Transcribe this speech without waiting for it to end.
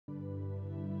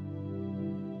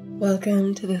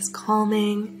Welcome to this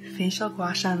calming facial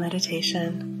Gua Sha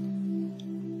meditation.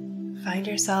 Find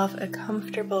yourself a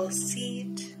comfortable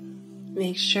seat.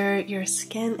 Make sure your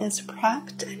skin is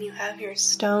prepped and you have your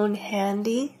stone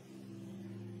handy.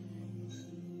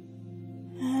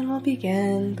 And we'll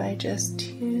begin by just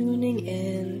tuning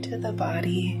in to the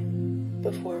body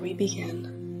before we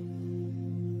begin.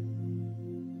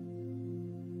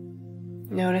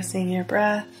 Noticing your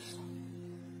breath.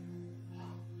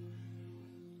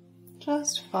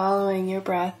 Just following your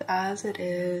breath as it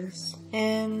is,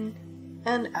 in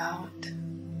and out.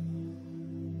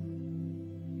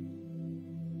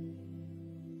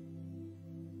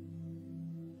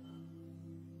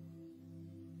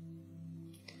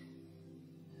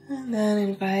 And then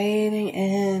inviting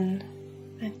in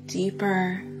a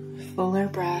deeper, fuller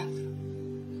breath.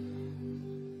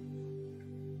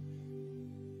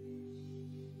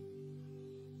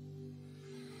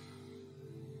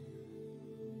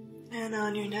 And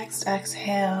on your next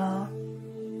exhale,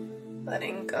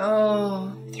 letting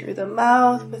go through the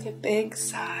mouth with a big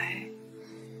sigh.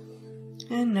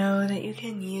 And know that you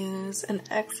can use an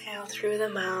exhale through the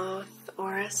mouth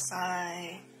or a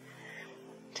sigh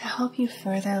to help you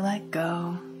further let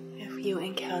go if you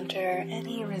encounter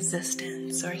any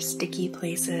resistance or sticky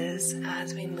places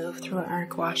as we move through our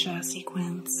Gua Sha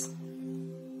sequence.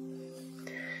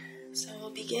 So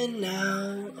we'll begin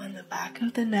now on the back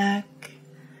of the neck,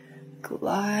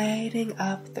 gliding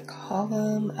up the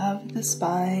column of the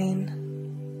spine.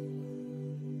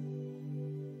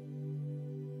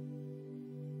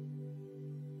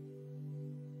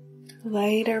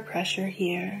 Lighter pressure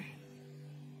here.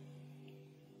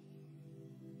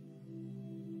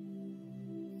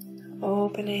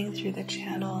 Opening through the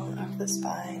channel of the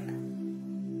spine.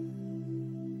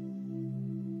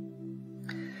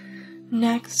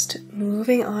 Next,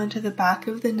 moving on to the back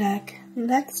of the neck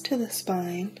next to the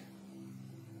spine.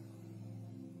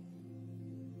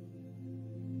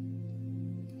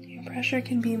 Pressure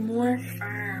can be more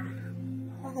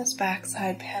firm on this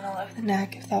backside panel of the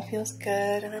neck if that feels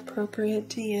good and appropriate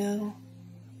to you.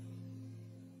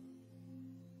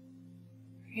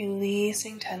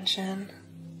 Releasing tension.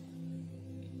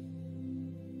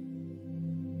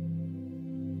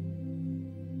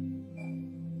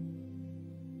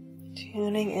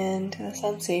 Tuning in to the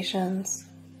sensations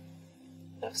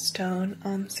of stone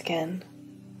on skin.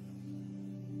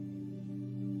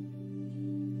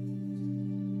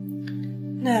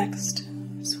 Next,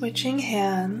 switching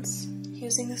hands,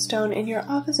 using the stone in your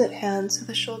opposite hand so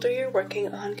the shoulder you're working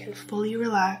on can fully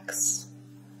relax.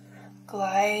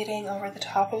 Gliding over the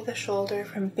top of the shoulder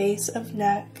from base of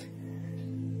neck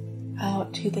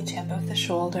out to the tip of the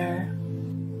shoulder.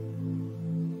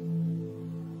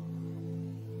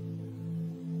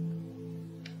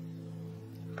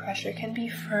 Pressure can be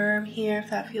firm here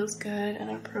if that feels good and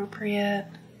appropriate.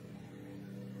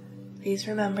 Please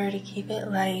remember to keep it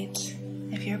light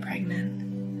if you're pregnant.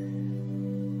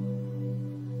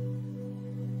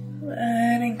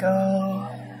 Letting go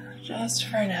just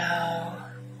for now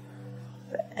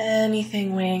of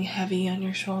anything weighing heavy on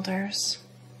your shoulders.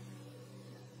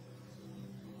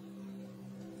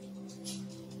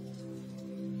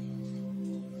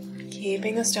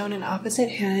 Keeping the stone in opposite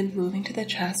hand, moving to the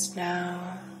chest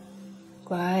now.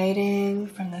 Gliding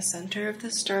from the center of the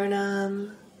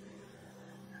sternum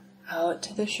out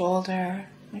to the shoulder,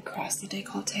 across the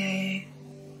décolleté.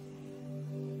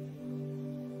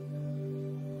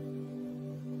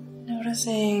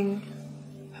 Noticing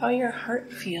how your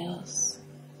heart feels.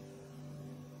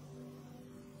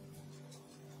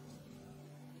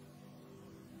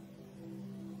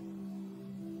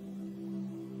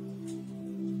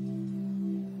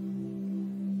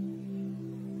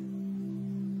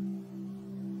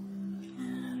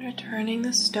 And returning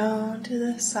the stone to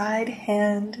the side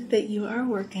hand that you are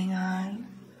working on.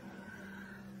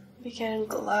 Begin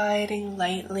gliding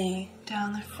lightly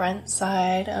down the front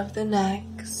side of the neck,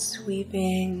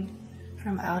 sweeping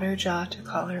from outer jaw to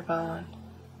collarbone.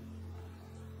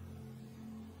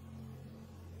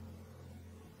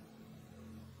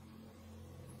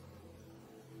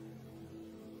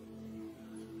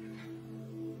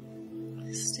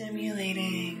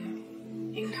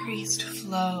 Stimulating increased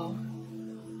flow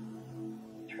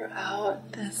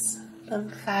throughout this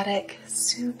lymphatic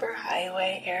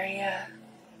superhighway area.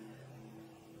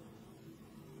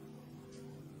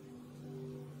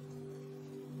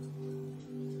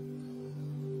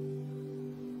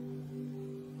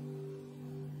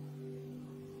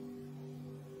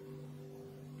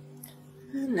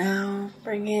 And now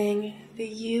bringing the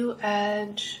U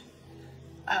edge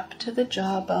up to the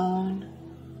jawbone,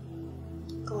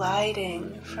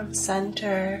 gliding from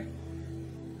center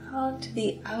down to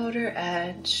the outer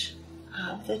edge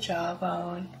of the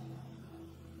jawbone.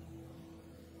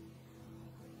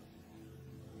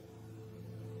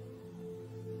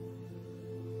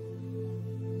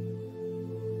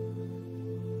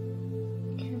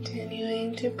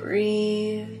 Continuing to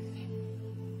breathe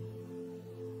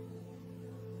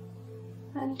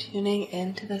and tuning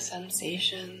into the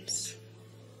sensations.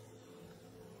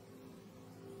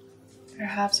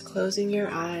 Perhaps closing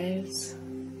your eyes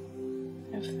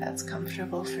if that's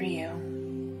comfortable for you.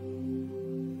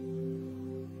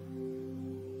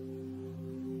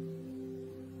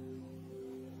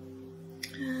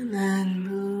 And then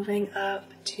moving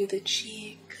up to the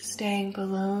cheek, staying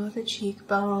below the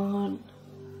cheekbone,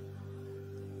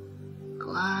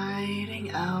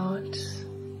 gliding out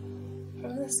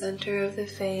from the center of the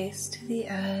face to the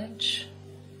edge.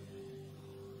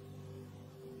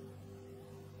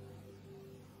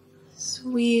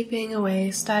 Sweeping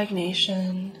away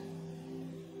stagnation,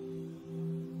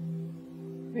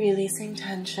 releasing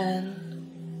tension,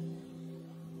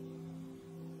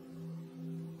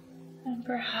 and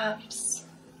perhaps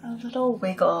a little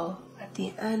wiggle at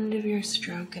the end of your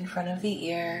stroke in front of the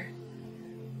ear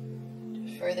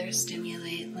to further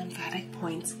stimulate lymphatic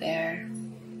points there.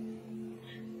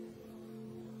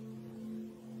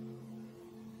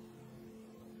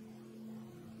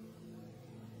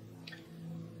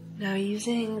 Now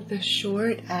using the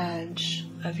short edge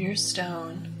of your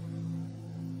stone,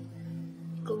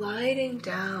 gliding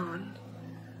down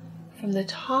from the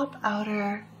top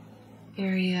outer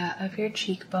area of your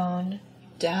cheekbone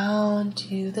down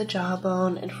to the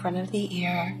jawbone in front of the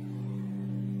ear.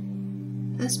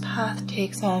 This path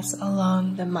takes us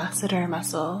along the masseter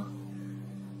muscle,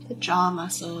 the jaw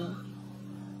muscle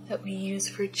that we use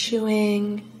for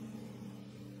chewing,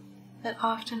 that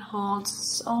often holds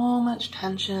so much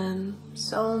tension,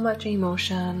 so much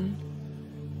emotion.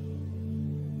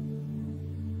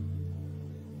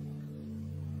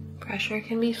 Pressure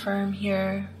can be firm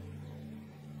here.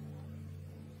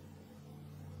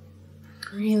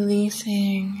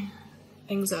 Releasing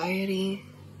anxiety,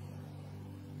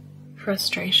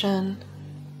 frustration,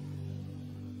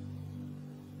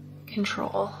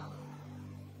 control.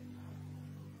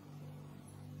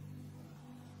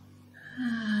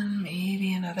 And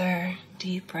maybe another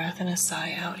deep breath and a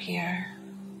sigh out here.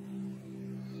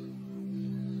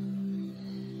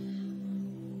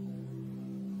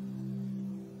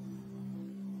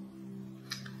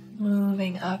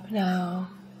 Moving up now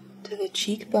to the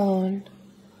cheekbone,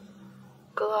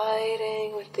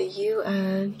 gliding with the U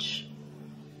edge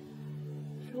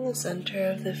from the center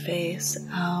of the face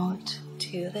out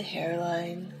to the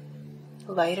hairline.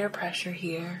 Lighter pressure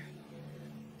here.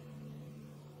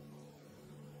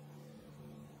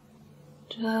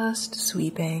 Just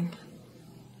sweeping.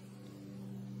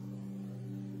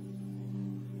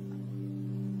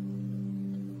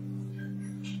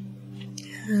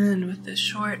 And with the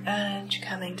short edge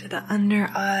coming to the under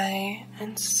eye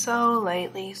and so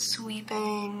lightly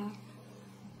sweeping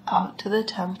out to the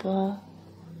temple.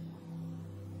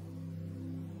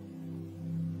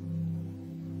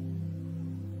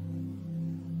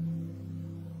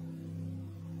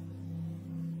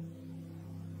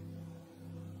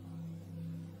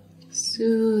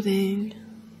 Soothing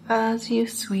as you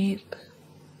sweep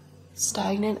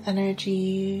stagnant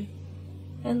energy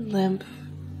and lymph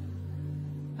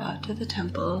out to the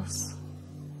temples.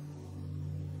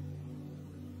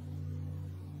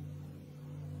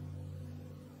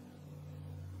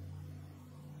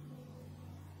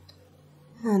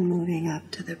 And moving up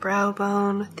to the brow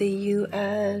bone with the U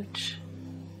edge.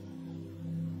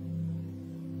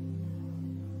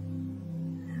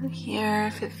 And here,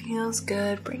 if it feels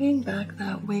good, bringing back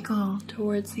that wiggle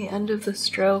towards the end of the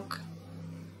stroke,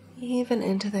 even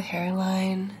into the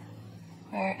hairline,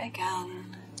 where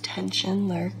again, tension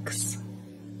lurks.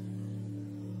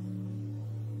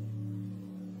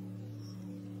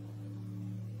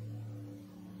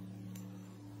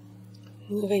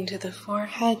 Moving to the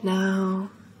forehead now,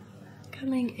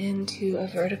 coming into a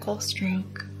vertical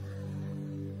stroke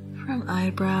from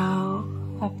eyebrow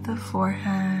up the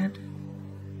forehead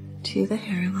to the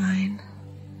hairline.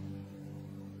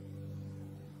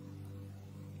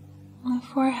 The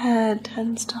forehead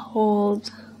tends to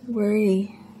hold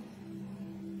worry.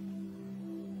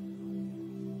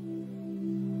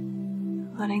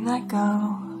 Letting that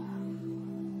go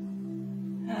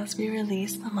as we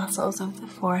release the muscles of the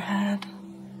forehead.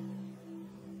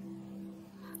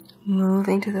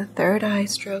 Moving to the third eye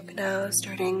stroke now,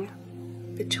 starting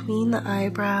between the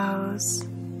eyebrows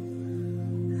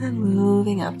and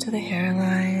moving up to the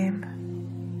hairline.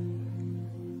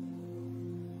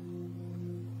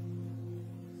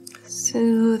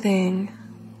 soothing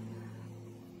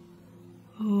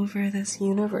over this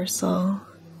universal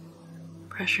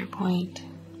pressure point.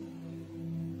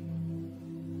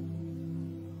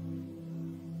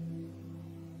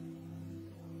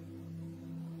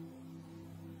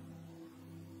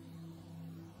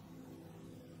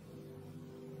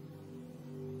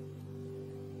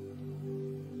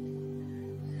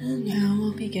 And now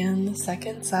we'll begin the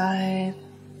second side,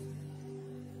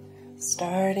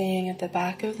 starting at the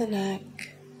back of the neck,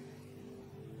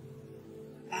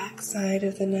 back side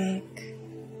of the neck,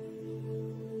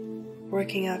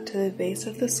 working out to the base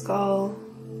of the skull,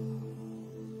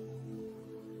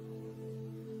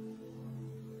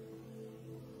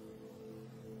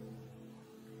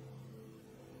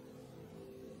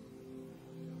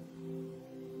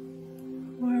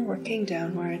 or working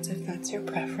downwards if that's your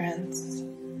preference.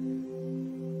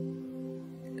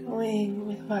 Going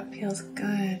with what feels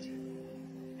good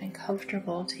and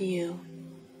comfortable to you.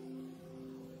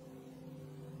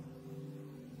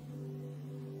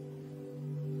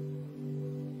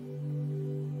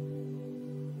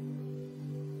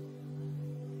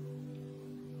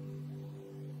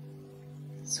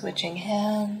 Switching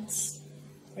hands,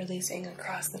 releasing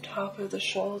across the top of the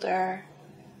shoulder.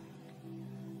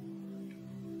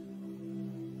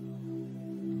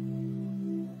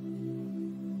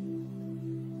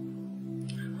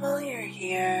 While you're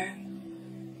here,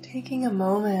 taking a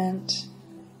moment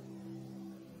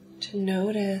to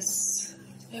notice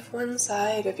if one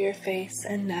side of your face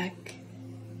and neck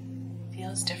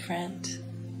feels different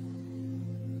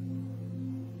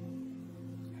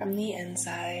from the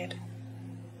inside.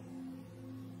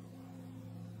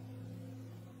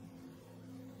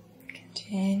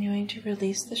 Continuing to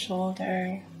release the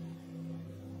shoulder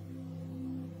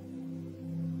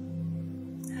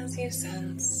as you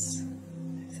sense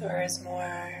if there is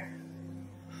more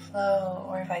flow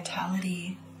or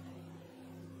vitality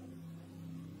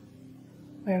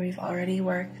where we've already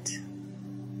worked.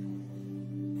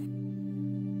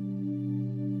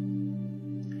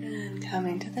 And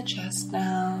coming to the chest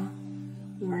now,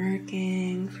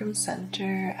 working from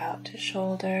center out to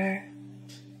shoulder.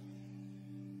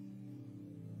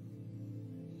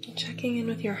 Checking in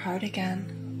with your heart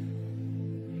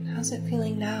again. How's it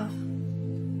feeling now?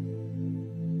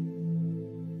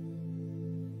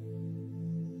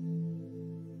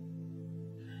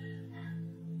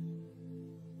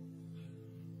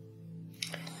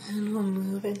 And we'll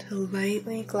move into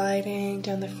lightly gliding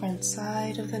down the front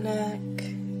side of the neck.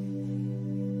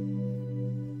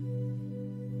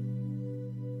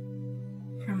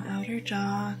 From outer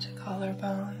jaw to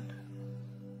collarbone.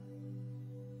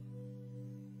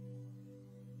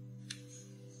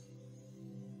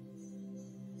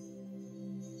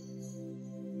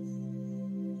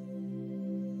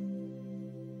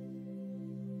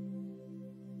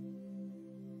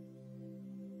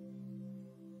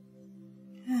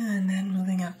 And then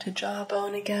moving up to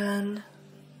jawbone again.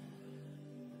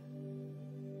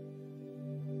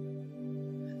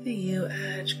 The U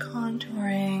edge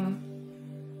contouring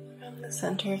from the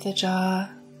center of the jaw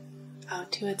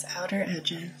out to its outer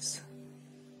edges.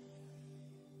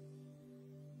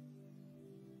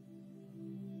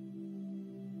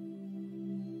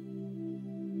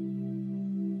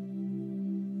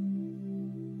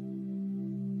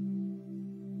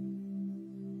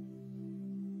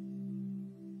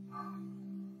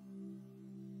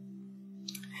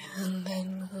 And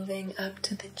then moving up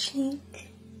to the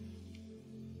cheek,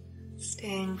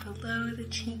 staying below the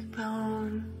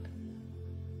cheekbone,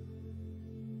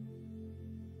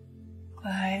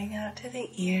 gliding out to the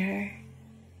ear.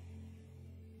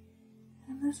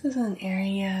 And this is an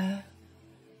area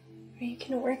where you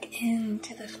can work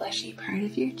into the fleshy part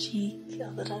of your cheek a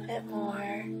little bit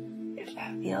more, if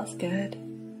that feels good.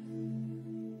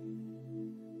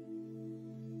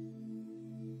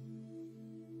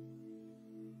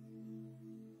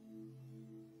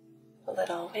 A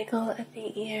little wiggle at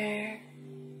the ear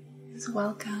is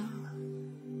welcome.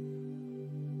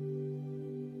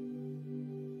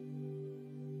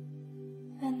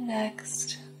 And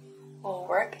next, we'll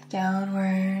work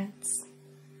downwards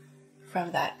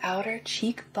from that outer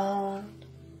cheekbone,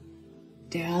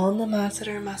 down the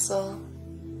masseter muscle,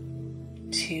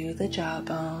 to the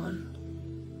jawbone.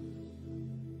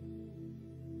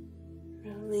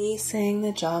 Releasing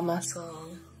the jaw muscle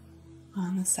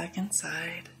on the second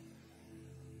side.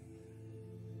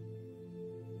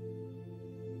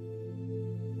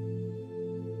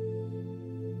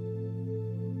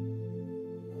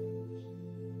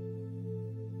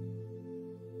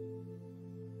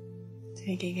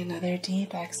 Taking another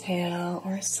deep exhale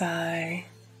or sigh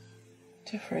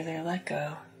to further let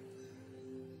go.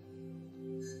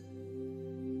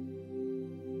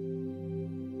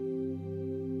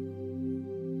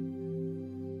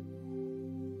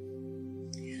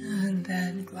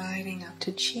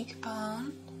 to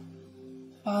cheekbone,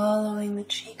 following the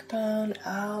cheekbone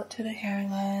out to the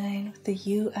hairline with the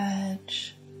U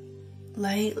edge,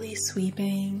 lightly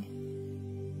sweeping.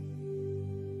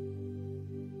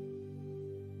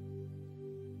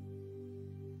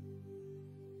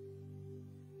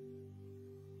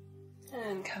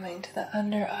 And coming to the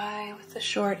under eye with the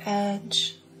short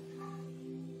edge,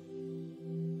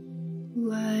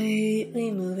 lightly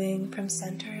moving from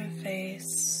center of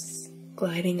face,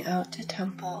 gliding out to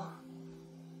temple.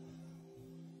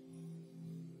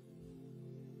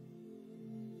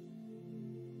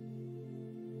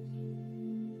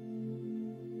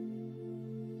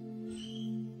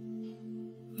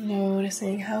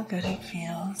 Noticing how good it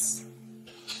feels.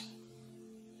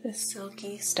 This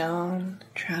silky stone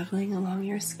traveling along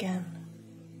your skin.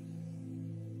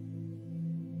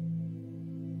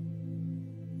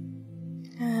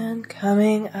 And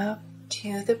coming up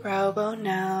to the brow bone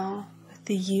now with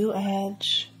the U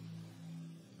edge.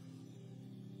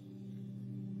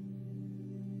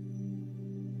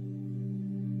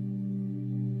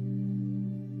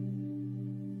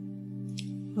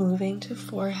 Moving to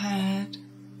forehead,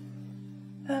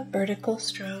 a vertical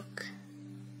stroke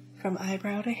from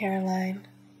eyebrow to hairline.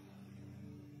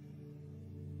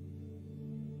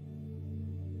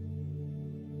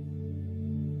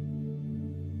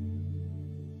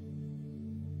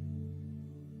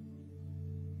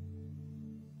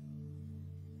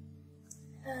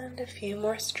 And a few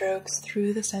more strokes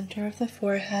through the center of the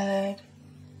forehead.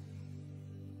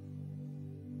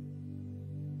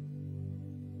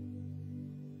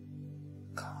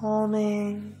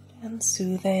 Calming and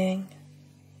soothing.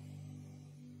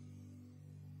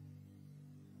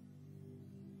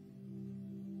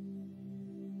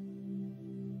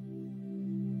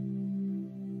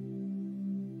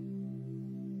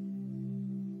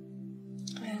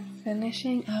 And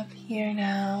finishing up here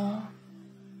now,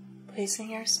 placing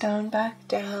your stone back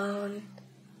down,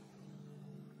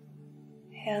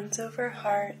 hands over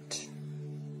heart.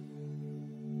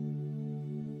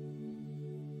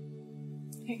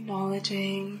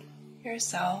 Acknowledging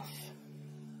yourself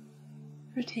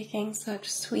for taking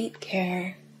such sweet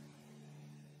care.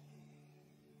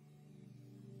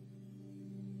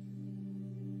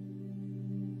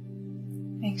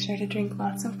 Make sure to drink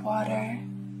lots of water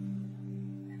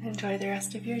and enjoy the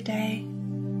rest of your day.